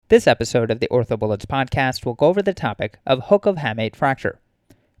This episode of the OrthoBullets podcast will go over the topic of hook of hamate fracture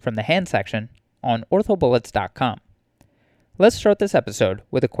from the hand section on orthobullets.com. Let's start this episode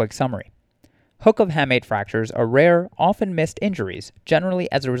with a quick summary. Hook of hamate fractures are rare, often missed injuries, generally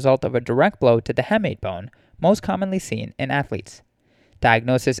as a result of a direct blow to the hamate bone, most commonly seen in athletes.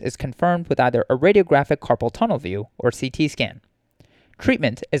 Diagnosis is confirmed with either a radiographic carpal tunnel view or CT scan.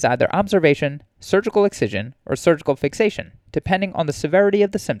 Treatment is either observation, surgical excision, or surgical fixation, depending on the severity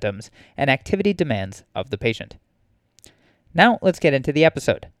of the symptoms and activity demands of the patient. Now let's get into the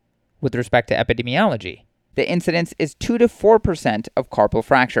episode. With respect to epidemiology, the incidence is 2 to 4% of carpal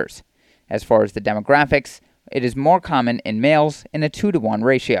fractures. As far as the demographics, it is more common in males in a 2 to 1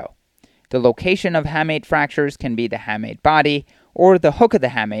 ratio. The location of hamate fractures can be the hamate body or the hook of the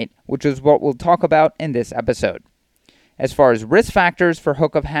hamate, which is what we'll talk about in this episode. As far as risk factors for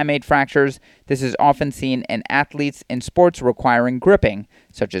hook of hamate fractures, this is often seen in athletes in sports requiring gripping,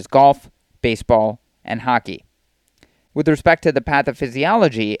 such as golf, baseball, and hockey. With respect to the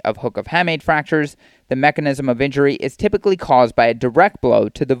pathophysiology of hook of hamate fractures, the mechanism of injury is typically caused by a direct blow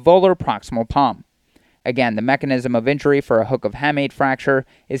to the volar proximal palm. Again, the mechanism of injury for a hook of hamate fracture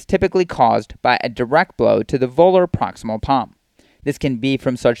is typically caused by a direct blow to the volar proximal palm. This can be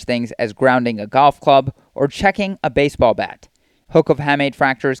from such things as grounding a golf club or checking a baseball bat. Hook of hamate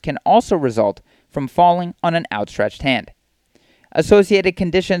fractures can also result from falling on an outstretched hand. Associated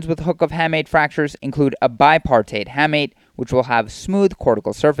conditions with hook of hamate fractures include a bipartite hamate, which will have smooth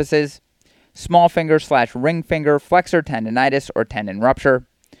cortical surfaces, small finger/ring finger flexor tendinitis or tendon rupture,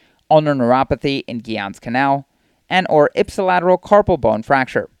 ulnar neuropathy in Guillen's canal, and or ipsilateral carpal bone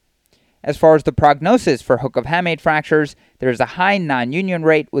fracture. As far as the prognosis for hook of hamate fractures, there is a high non-union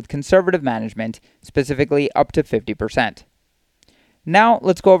rate with conservative management, specifically up to 50%. Now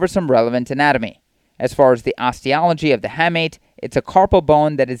let's go over some relevant anatomy. As far as the osteology of the hamate, it's a carpal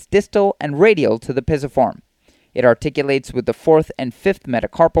bone that is distal and radial to the pisiform. It articulates with the 4th and 5th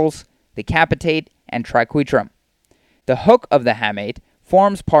metacarpals, the capitate, and triquetrum. The hook of the hamate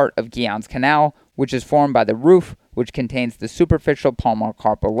forms part of Guillen's canal, which is formed by the roof, which contains the superficial palmar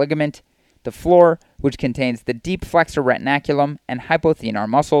carpal ligament, the floor, which contains the deep flexor retinaculum and hypothenar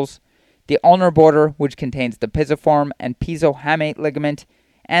muscles, the ulnar border, which contains the pisiform and pisohamate ligament,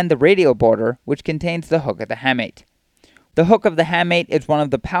 and the radial border, which contains the hook of the hamate. The hook of the hamate is one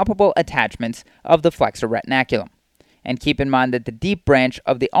of the palpable attachments of the flexor retinaculum. And keep in mind that the deep branch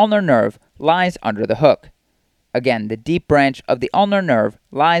of the ulnar nerve lies under the hook. Again, the deep branch of the ulnar nerve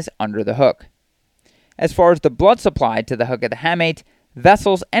lies under the hook. As far as the blood supply to the hook of the hamate,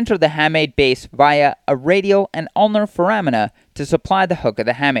 vessels enter the hamate base via a radial and ulnar foramina to supply the hook of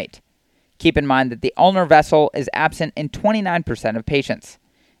the hamate. Keep in mind that the ulnar vessel is absent in 29% of patients,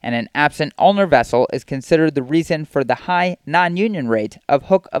 and an absent ulnar vessel is considered the reason for the high non-union rate of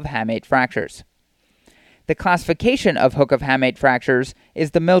hook of hamate fractures. The classification of hook of hamate fractures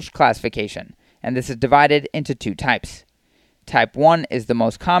is the Milch classification, and this is divided into 2 types. Type 1 is the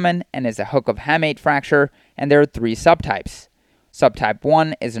most common and is a hook of hamate fracture, and there are 3 subtypes. Subtype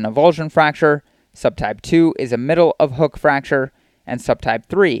 1 is an avulsion fracture, subtype 2 is a middle of hook fracture, and subtype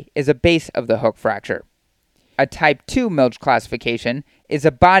 3 is a base of the hook fracture. A type 2 Milch classification is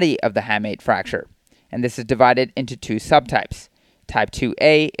a body of the hamate fracture, and this is divided into 2 subtypes. Type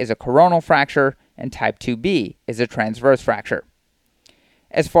 2A is a coronal fracture, and type 2B is a transverse fracture.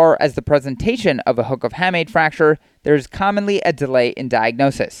 As far as the presentation of a hook of hamate fracture, there is commonly a delay in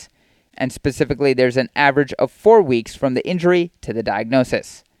diagnosis, and specifically there's an average of 4 weeks from the injury to the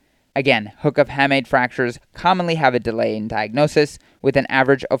diagnosis. Again, hook of hamate fractures commonly have a delay in diagnosis with an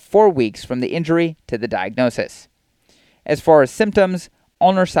average of 4 weeks from the injury to the diagnosis. As far as symptoms,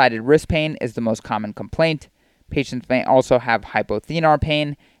 ulnar-sided wrist pain is the most common complaint. Patients may also have hypothenar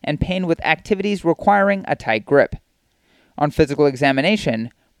pain and pain with activities requiring a tight grip. On physical examination,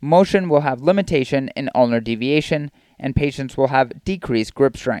 motion will have limitation in ulnar deviation, and patients will have decreased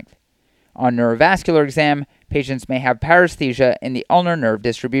grip strength. On neurovascular exam, patients may have paresthesia in the ulnar nerve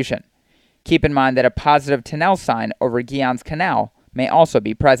distribution. Keep in mind that a positive Tinel sign over Guillen's canal may also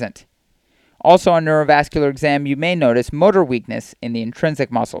be present. Also on neurovascular exam, you may notice motor weakness in the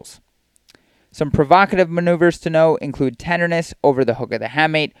intrinsic muscles. Some provocative maneuvers to know include tenderness over the hook of the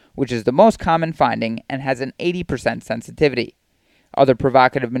hamate, which is the most common finding and has an 80% sensitivity. Other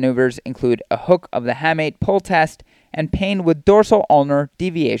provocative maneuvers include a hook of the hamate pull test and pain with dorsal ulnar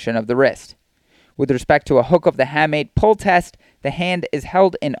deviation of the wrist. With respect to a hook of the hamate pull test, the hand is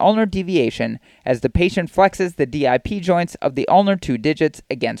held in ulnar deviation as the patient flexes the DIP joints of the ulnar 2 digits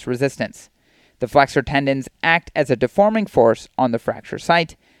against resistance. The flexor tendons act as a deforming force on the fracture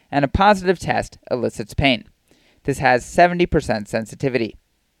site, and a positive test elicits pain. This has 70% sensitivity.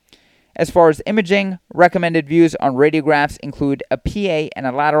 As far as imaging, recommended views on radiographs include a PA and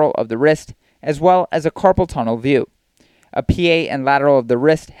a lateral of the wrist, as well as a carpal tunnel view. A PA and lateral of the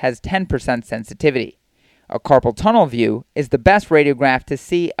wrist has 10% sensitivity. A carpal tunnel view is the best radiograph to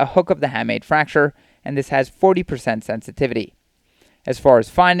see a hook of the hamate fracture, and this has 40% sensitivity. As far as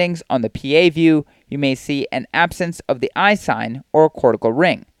findings on the PA view, you may see an absence of the eye sign or a cortical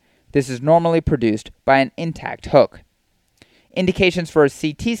ring. This is normally produced by an intact hook. Indications for a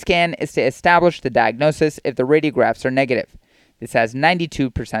CT scan is to establish the diagnosis if the radiographs are negative. This has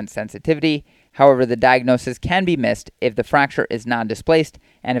 92% sensitivity. However, the diagnosis can be missed if the fracture is non-displaced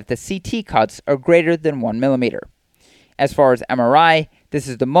and if the CT cuts are greater than 1 millimeter. As far as MRI, this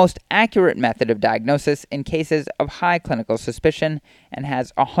is the most accurate method of diagnosis in cases of high clinical suspicion and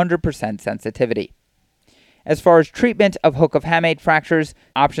has 100% sensitivity. As far as treatment of hook of hamate fractures,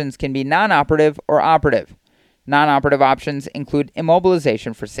 options can be non-operative or operative. Non-operative options include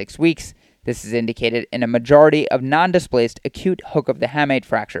immobilization for 6 weeks. This is indicated in a majority of non-displaced acute hook of the hamate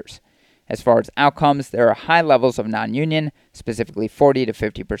fractures. As far as outcomes, there are high levels of non-union, specifically 40 to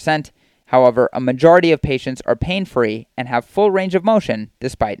 50%. However, a majority of patients are pain-free and have full range of motion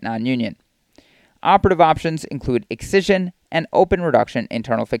despite non-union. Operative options include excision and open reduction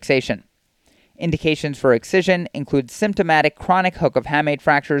internal fixation. Indications for excision include symptomatic chronic hook of hamate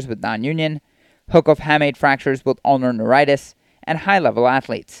fractures with non-union, hook of hamate fractures with ulnar neuritis, and high-level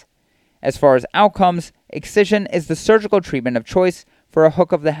athletes. As far as outcomes, excision is the surgical treatment of choice for a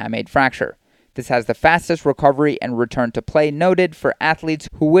hook of the hamate fracture. This has the fastest recovery and return to play noted for athletes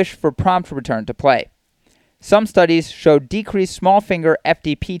who wish for prompt return to play. Some studies showed decreased small finger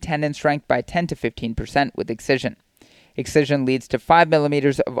FDP tendon strength by 10 to 15% with excision. Excision leads to 5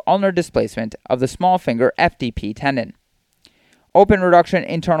 millimeters of ulnar displacement of the small finger FDP tendon. Open reduction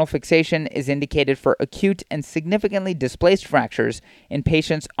internal fixation is indicated for acute and significantly displaced fractures in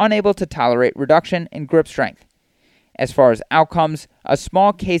patients unable to tolerate reduction in grip strength. As far as outcomes, a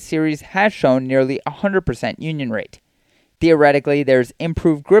small case series has shown nearly 100% union rate. Theoretically, there's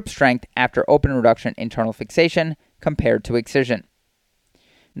improved grip strength after open reduction internal fixation compared to excision.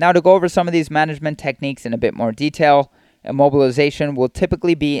 Now to go over some of these management techniques in a bit more detail, immobilization will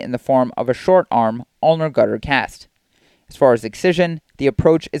typically be in the form of a short arm ulnar gutter cast. As far as excision, the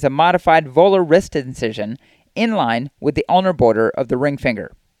approach is a modified volar wrist incision in line with the ulnar border of the ring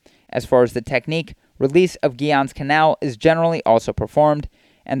finger. As far as the technique, release of Guillen's canal is generally also performed,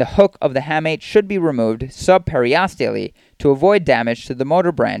 and the hook of the hamate should be removed subperiosteally to avoid damage to the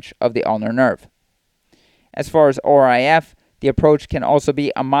motor branch of the ulnar nerve. As far as ORIF, the approach can also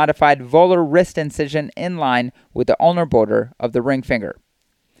be a modified volar wrist incision in line with the ulnar border of the ring finger.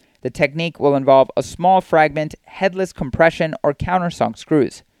 The technique will involve a small fragment, headless compression, or countersunk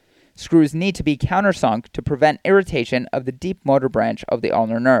screws. Screws need to be countersunk to prevent irritation of the deep motor branch of the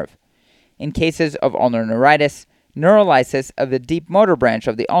ulnar nerve. In cases of ulnar neuritis, neurolysis of the deep motor branch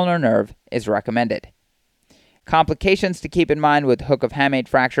of the ulnar nerve is recommended. Complications to keep in mind with hook of hamate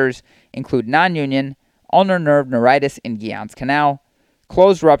fractures include non-union, ulnar nerve neuritis in Guillen's canal,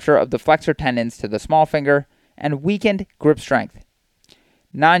 closed rupture of the flexor tendons to the small finger, and weakened grip strength.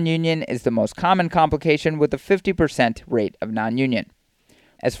 Non-union is the most common complication with a 50% rate of non-union.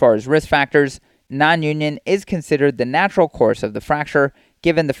 As far as risk factors, non-union is considered the natural course of the fracture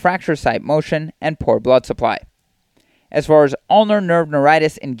given the fracture site motion and poor blood supply. As far as ulnar nerve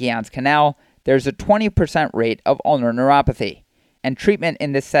neuritis in Guillen's canal, there's a 20% rate of ulnar neuropathy, and treatment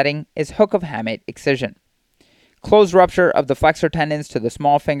in this setting is hook of hamate excision. Closed rupture of the flexor tendons to the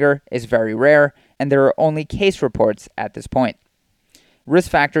small finger is very rare, and there are only case reports at this point.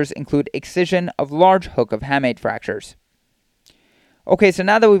 Risk factors include excision of large hook of hamate fractures. Okay, so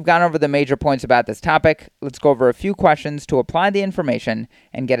now that we've gone over the major points about this topic, let's go over a few questions to apply the information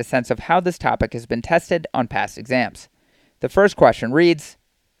and get a sense of how this topic has been tested on past exams. The first question reads,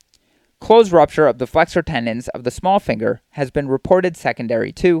 closed rupture of the flexor tendons of the small finger has been reported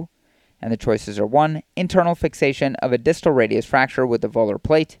secondary to, and the choices are 1. Internal fixation of a distal radius fracture with a volar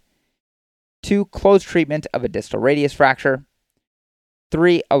plate, 2. Closed treatment of a distal radius fracture,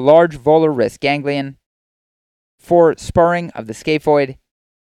 3. A large volar wrist ganglion, 4. Spurring of the scaphoid,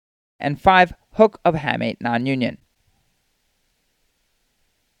 and 5. Hook of hamate non-union.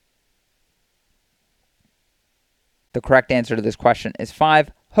 The correct answer to this question is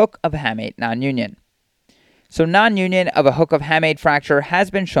 5. Hook of hamate non-union. So non-union of a hook of hamate fracture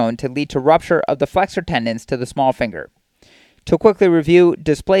has been shown to lead to rupture of the flexor tendons to the small finger. To quickly review,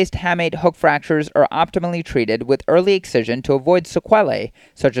 displaced hamate hook fractures are optimally treated with early excision to avoid sequelae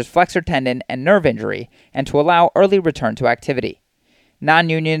such as flexor tendon and nerve injury and to allow early return to activity.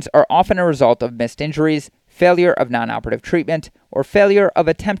 Non-unions are often a result of missed injuries, failure of non-operative treatment, or failure of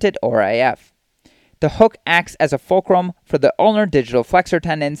attempted ORIF. The hook acts as a fulcrum for the ulnar digital flexor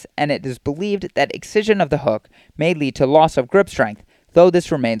tendons, and it is believed that excision of the hook may lead to loss of grip strength, though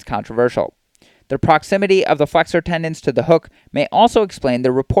this remains controversial. The proximity of the flexor tendons to the hook may also explain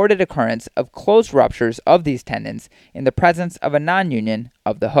the reported occurrence of closed ruptures of these tendons in the presence of a non-union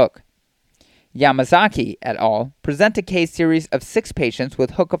of the hook. Yamazaki et al. Present a case series of 6 patients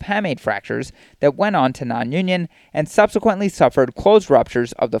with hook of hamate fractures that went on to non-union and subsequently suffered closed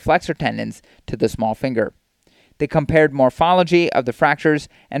ruptures of the flexor tendons to the small finger. They compared morphology of the fractures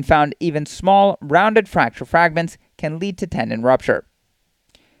and found even small, rounded fracture fragments can lead to tendon rupture.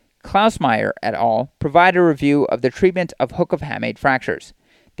 Klausmeier et al. Provide a review of the treatment of hook of hamate fractures.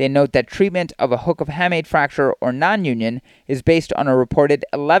 They note that treatment of a hook of hamate fracture or non-union is based on a reported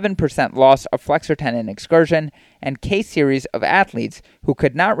 11% loss of flexor tendon excursion and case series of athletes who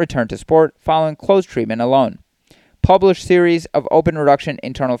could not return to sport following closed treatment alone. Published series of open reduction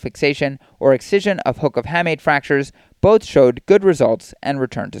internal fixation or excision of hook of hamate fractures both showed good results and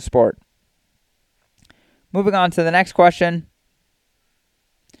returned to sport. Moving on to the next question.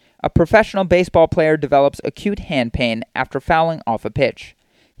 A professional baseball player develops acute hand pain after fouling off a pitch.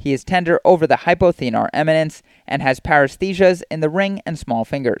 He is tender over the hypothenar eminence and has paresthesias in the ring and small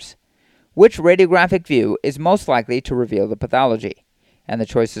fingers. Which radiographic view is most likely to reveal the pathology? And the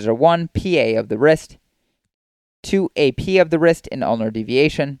choices are 1. PA of the wrist, 2. AP of the wrist in ulnar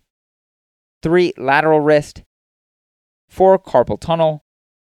deviation, 3. Lateral wrist, 4. Carpal tunnel,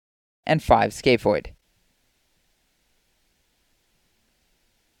 and 5. Scaphoid.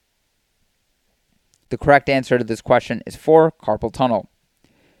 The correct answer to this question is 4. Carpal tunnel.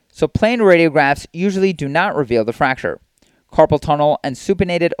 So plain radiographs usually do not reveal the fracture. Carpal tunnel and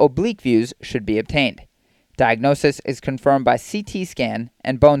supinated oblique views should be obtained. Diagnosis is confirmed by CT scan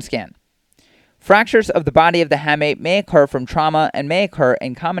and bone scan. Fractures of the body of the hamate may occur from trauma and may occur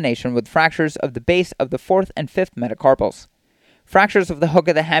in combination with fractures of the base of the 4th and 5th metacarpals. Fractures of the hook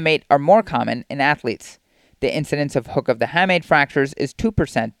of the hamate are more common in athletes. The incidence of hook of the hamate fractures is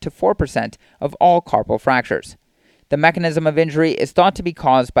 2% to 4% of all carpal fractures. The mechanism of injury is thought to be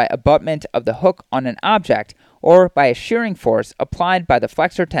caused by abutment of the hook on an object or by a shearing force applied by the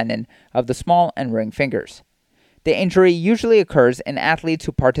flexor tendon of the small and ring fingers. The injury usually occurs in athletes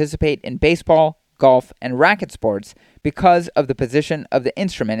who participate in baseball, golf, and racket sports because of the position of the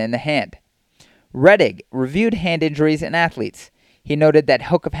instrument in the hand. Rettig reviewed hand injuries in athletes. He noted that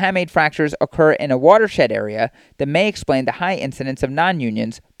hook of hamate fractures occur in a watershed area that may explain the high incidence of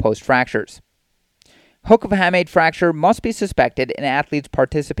non-unions post-fractures. Hook of hamate fracture must be suspected in athletes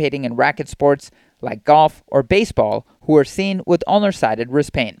participating in racket sports like golf or baseball who are seen with ulnar-sided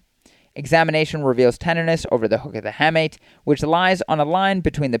wrist pain. Examination reveals tenderness over the hook of the hamate, which lies on a line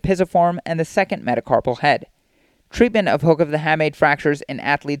between the pisiform and the second metacarpal head. Treatment of hook of the hamate fractures in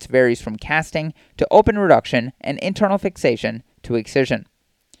athletes varies from casting to open reduction and internal fixation to excision.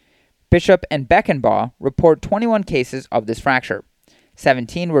 Bishop and Beckenbaugh report 21 cases of this fracture.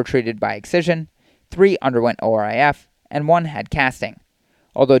 17 were treated by excision, 3 underwent ORIF, and 1 had casting.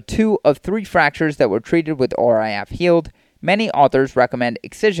 Although 2 of 3 fractures that were treated with ORIF healed, many authors recommend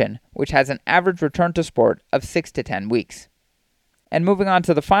excision, which has an average return to sport of 6 to 10 weeks. And moving on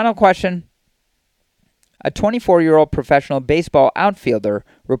to the final question. A 24-year-old professional baseball outfielder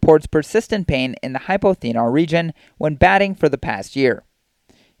reports persistent pain in the hypothenar region when batting for the past year.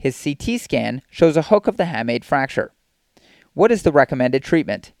 His CT scan shows a hook of the hamate fracture. What is the recommended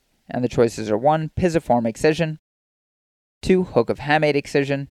treatment? And the choices are 1. Pisiform excision, 2. Hook of hamate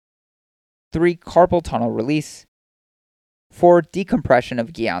excision, 3. Carpal tunnel release, 4. Decompression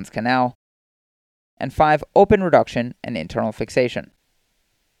of Guillen's canal, and 5. Open reduction and internal fixation.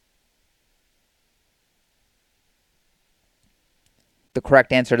 The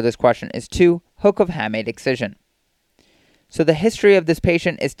correct answer to this question is 2. Hook of hamate excision. So the history of this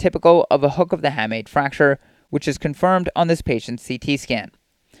patient is typical of a hook of the hamate fracture, which is confirmed on this patient's CT scan.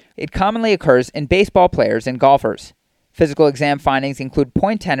 It commonly occurs in baseball players and golfers. Physical exam findings include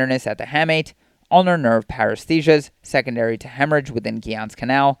point tenderness at the hamate, ulnar nerve paresthesias secondary to hemorrhage within Guillen's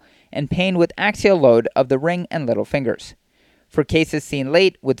canal, and pain with axial load of the ring and little fingers. For cases seen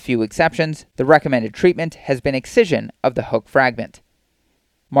late, with few exceptions, the recommended treatment has been excision of the hook fragment.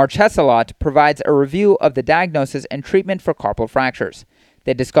 Marcheselot provides a review of the diagnosis and treatment for carpal fractures.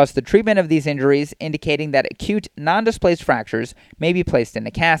 They discuss the treatment of these injuries, indicating that acute, non-displaced fractures may be placed in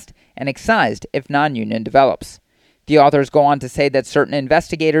a cast and excised if non-union develops. The authors go on to say that certain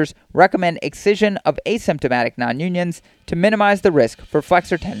investigators recommend excision of asymptomatic non-unions to minimize the risk for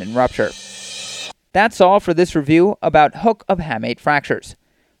flexor tendon rupture. That's all for this review about hook of hamate fractures.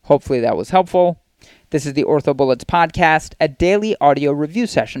 Hopefully that was helpful. This is the OrthoBullets podcast, a daily audio review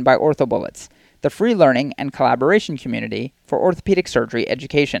session by OrthoBullets, the free learning and collaboration community for orthopedic surgery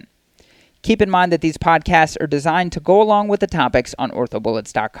education. Keep in mind that these podcasts are designed to go along with the topics on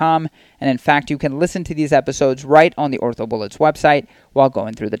orthobullets.com, and in fact, you can listen to these episodes right on the OrthoBullets website while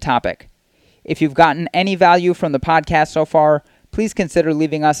going through the topic. If you've gotten any value from the podcast so far, please consider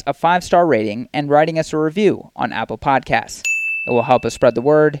leaving us a 5-star rating and writing us a review on Apple Podcasts. It will help us spread the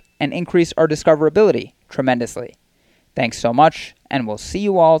word and increase our discoverability tremendously. Thanks so much, and we'll see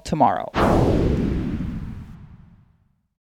you all tomorrow.